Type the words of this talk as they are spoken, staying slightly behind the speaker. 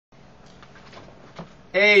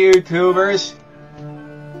Hey YouTubers,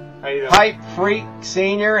 How you doing? Pipe Freak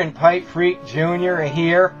Senior and Pipe Freak Junior are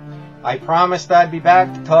here. I promised I'd be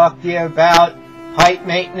back to talk to you about pipe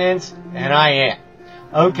maintenance, and I am.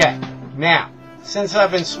 Okay, now, since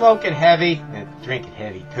I've been smoking heavy, and drinking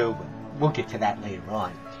heavy too, but we'll get to that later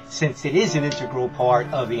on, since it is an integral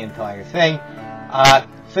part of the entire thing,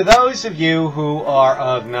 for those of you who are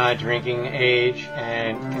of non-drinking age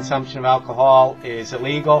and consumption of alcohol is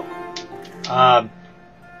illegal,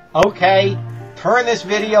 okay, turn this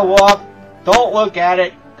video off, don't look at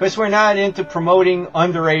it, because we're not into promoting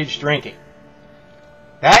underage drinking.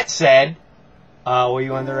 That said, were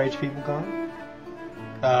you underage people going?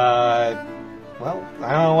 Well,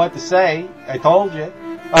 I don't know what to say. I told you.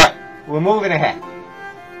 Alright, we're moving ahead.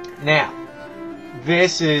 Now,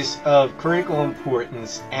 this is of critical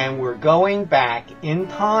importance, and we're going back in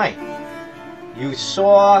time. You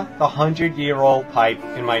saw the 100-year-old pipe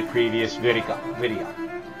in my previous video.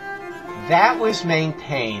 That was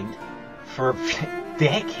maintained for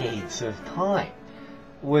decades of time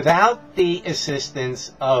without the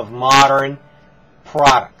assistance of modern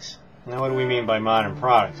products. Now, what do we mean by modern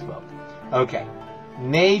products, folks? Okay,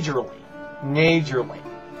 majorly,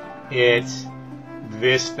 it's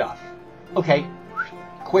this stuff. Okay,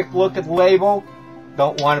 quick look at the label.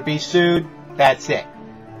 Don't want to be sued. That's it.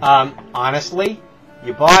 Honestly,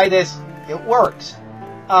 you buy this, it works.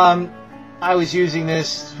 I was using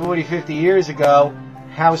this 40, 50 years ago.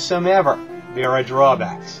 Howsoever, there are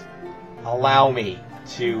drawbacks. Allow me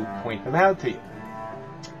to point them out to you.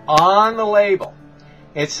 On the label,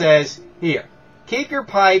 it says here, keep your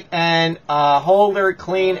pipe and holder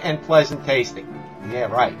clean and pleasant tasting. Yeah,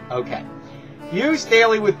 right. Okay. Use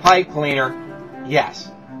daily with pipe cleaner. Yes.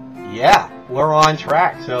 Yeah, we're on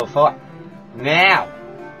track so far. Now,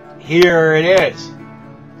 here it is.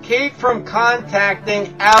 Keep from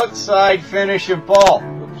contacting outside finish of bowl.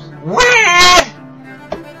 What?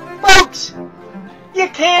 Folks, you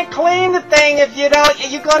can't clean the thing if you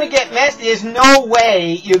don't. You're going to get messy. There's no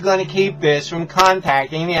way you're going to keep this from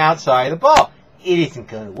contacting the outside of the bowl. It isn't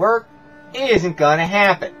going to work. It isn't going to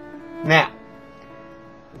happen. Now,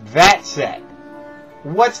 that said,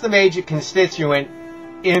 what's the major constituent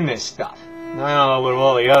in this stuff? I don't know what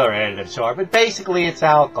all the other additives are, but basically it's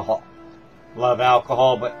alcohol. Love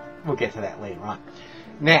alcohol, but we'll get to that later on.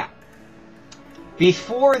 Now,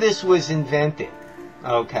 before this was invented,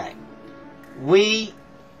 okay,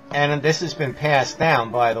 and this has been passed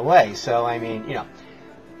down, by the way, so I mean, you know,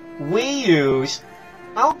 we used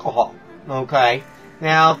alcohol, okay?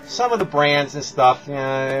 Now, some of the brands and stuff,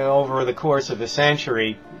 over the course of a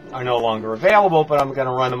century are no longer available, but I'm going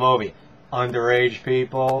to run them over you. Underage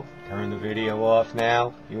people, turn the video off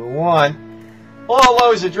now. You won. All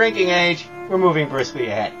those of drinking age, we're moving briskly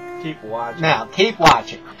ahead. Keep watching. Now, keep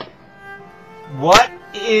watching. What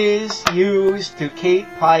is used to keep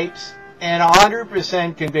pipes in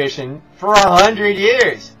 100% condition for 100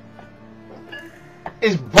 years?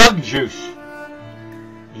 Is bug juice.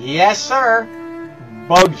 Yes, sir.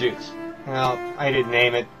 Bug juice. Well, I didn't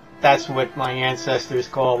name it. That's what my ancestors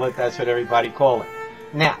call it. That's what everybody call it.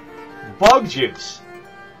 Now, bug juice.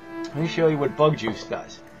 Let me show you what bug juice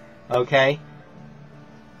does. Okay?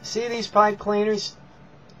 See these pipe cleaners?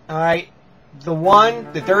 Alright,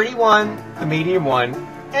 the dirty one, the medium one,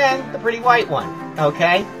 and the pretty white one,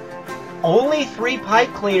 okay? Only 3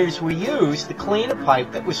 pipe cleaners were used to clean a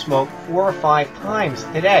pipe that was smoked 4 or 5 times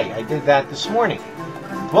today. I did that this morning.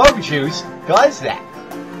 Bug juice does that.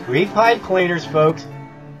 3 pipe cleaners, folks.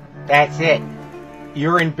 That's it.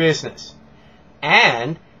 You're in business.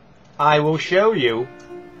 And I will show you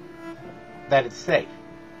that it's safe.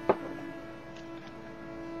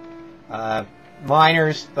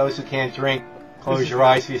 Minors, those who can't drink, close your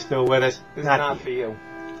eyes if you're still with us. This is not for you.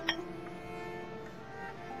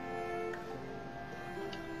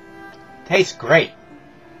 Tastes great.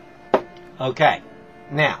 Okay,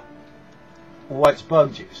 now, what's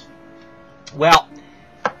bug juice? Well,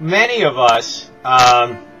 many of us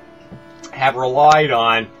have relied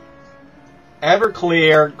on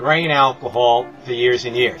Everclear grain alcohol for years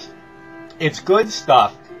and years. It's good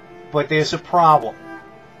stuff, but there's a problem.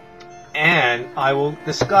 And I will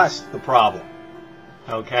discuss the problem.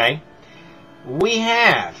 Okay? We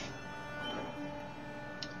have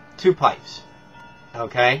 2 pipes.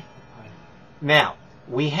 Okay? Now,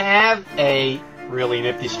 we have a really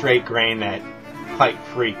nifty straight grain that Pipe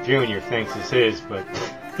Freak Junior thinks is his, but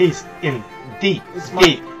he's in deep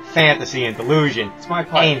fantasy and delusion. It's my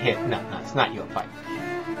pipe. Ain't hit. No, it's not your pipe.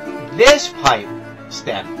 This pipe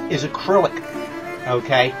stem is acrylic.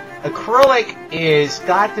 Okay? Acrylic is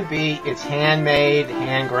got to be, it's handmade,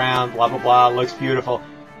 hand ground, blah, blah, blah, looks beautiful.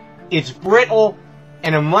 It's brittle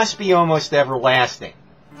and it must be almost everlasting.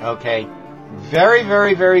 Okay, very,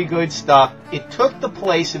 very, very good stuff. It took the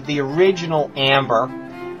place of the original amber.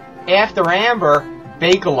 After amber,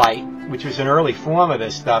 Bakelite, which was an early form of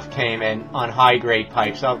this stuff, came in on high-grade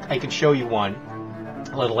pipes. I can show you one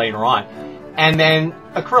a little later on. And then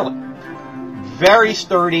acrylic. Very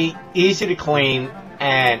sturdy, easy to clean,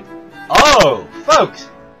 and, oh, folks,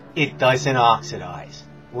 it doesn't oxidize.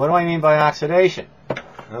 What do I mean by oxidation?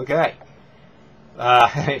 Okay.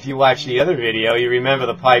 If you watch the other video, you remember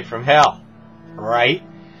the pipe from hell, right?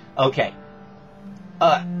 Okay.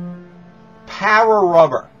 Power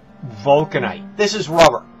rubber, vulcanite. This is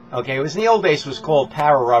rubber. Okay, it was in the old days, it was called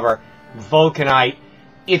power rubber, vulcanite.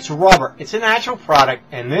 It's rubber. It's a natural product,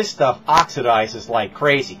 and this stuff oxidizes like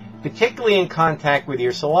crazy, particularly in contact with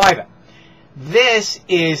your saliva. This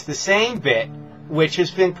is the same bit, which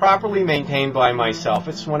has been properly maintained by myself.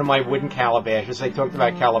 It's one of my wooden calabashes. I talked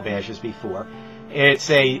about calabashes before. It's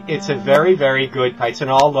a very, very good pipe. It's an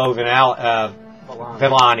Aldo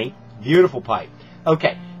Villani. Beautiful pipe.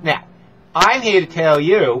 Okay, now, I'm here to tell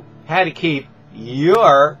you how to keep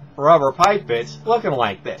your rubber pipe bits looking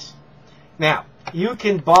like this. Now, you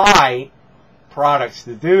can buy products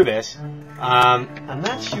to do this. I'm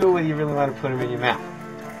not sure whether you really want to put them in your mouth.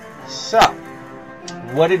 So,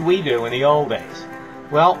 what did we do in the old days?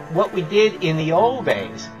 Well, what we did in the old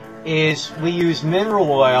days is we used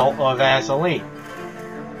mineral oil or Vaseline,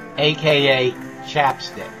 aka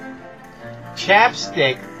chapstick.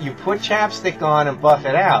 Chapstick, you put chapstick on and buff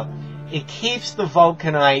it out. It keeps the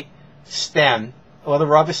vulcanite stem or the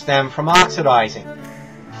rubber stem from oxidizing.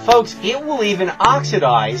 Folks, it will even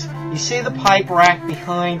oxidize. You see the pipe rack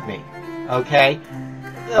behind me, okay?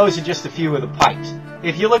 Those are just a few of the pipes.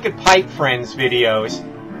 If you look at Pipe Friends videos,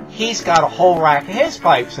 he's got a whole rack of his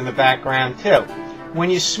pipes in the background too. When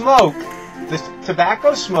you smoke, the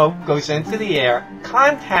tobacco smoke goes into the air,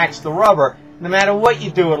 contacts the rubber. No matter what you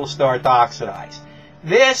do, it'll start to oxidize.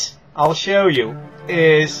 This, I'll show you,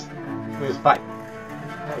 is this pipe.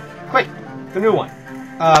 Quick, the new one.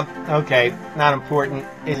 Okay, not important.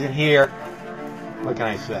 Is it here? What can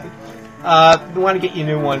I say? You want to get your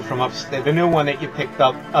new one from upstairs, the new one that you picked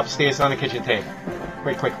up upstairs on the kitchen table.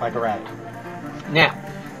 Quick, like a rabbit. Now,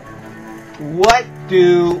 what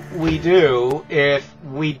do we do if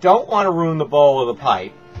we don't want to ruin the bowl of the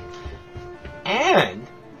pipe? And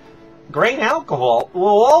grain alcohol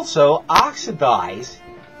will also oxidize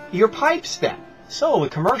your pipe stem. So the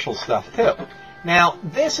commercial stuff too. Now,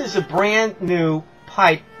 this is a brand new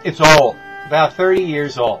pipe. It's old, about 30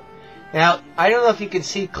 years old. Now, I don't know if you can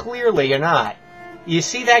see clearly or not. You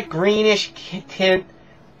see that greenish tint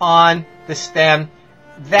on the stem?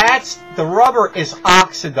 That's, the rubber is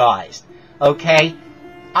oxidized, okay?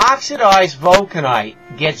 Oxidized vulcanite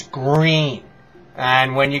gets green.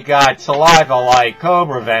 And when you got saliva like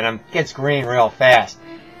cobra venom, it gets green real fast.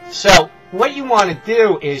 So, what you want to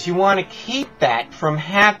do is you want to keep that from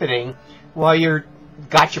happening while you're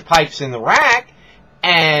got your pipes in the rack,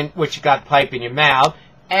 and which you got pipe in your mouth,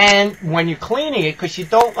 and when you're cleaning it, because you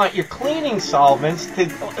don't want your cleaning solvents to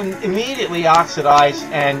immediately oxidize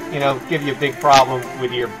and, you know, give you a big problem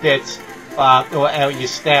with your bits or your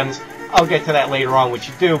stems. I'll get to that later on, what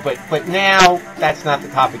you do, but now that's not the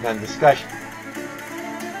topic on discussion.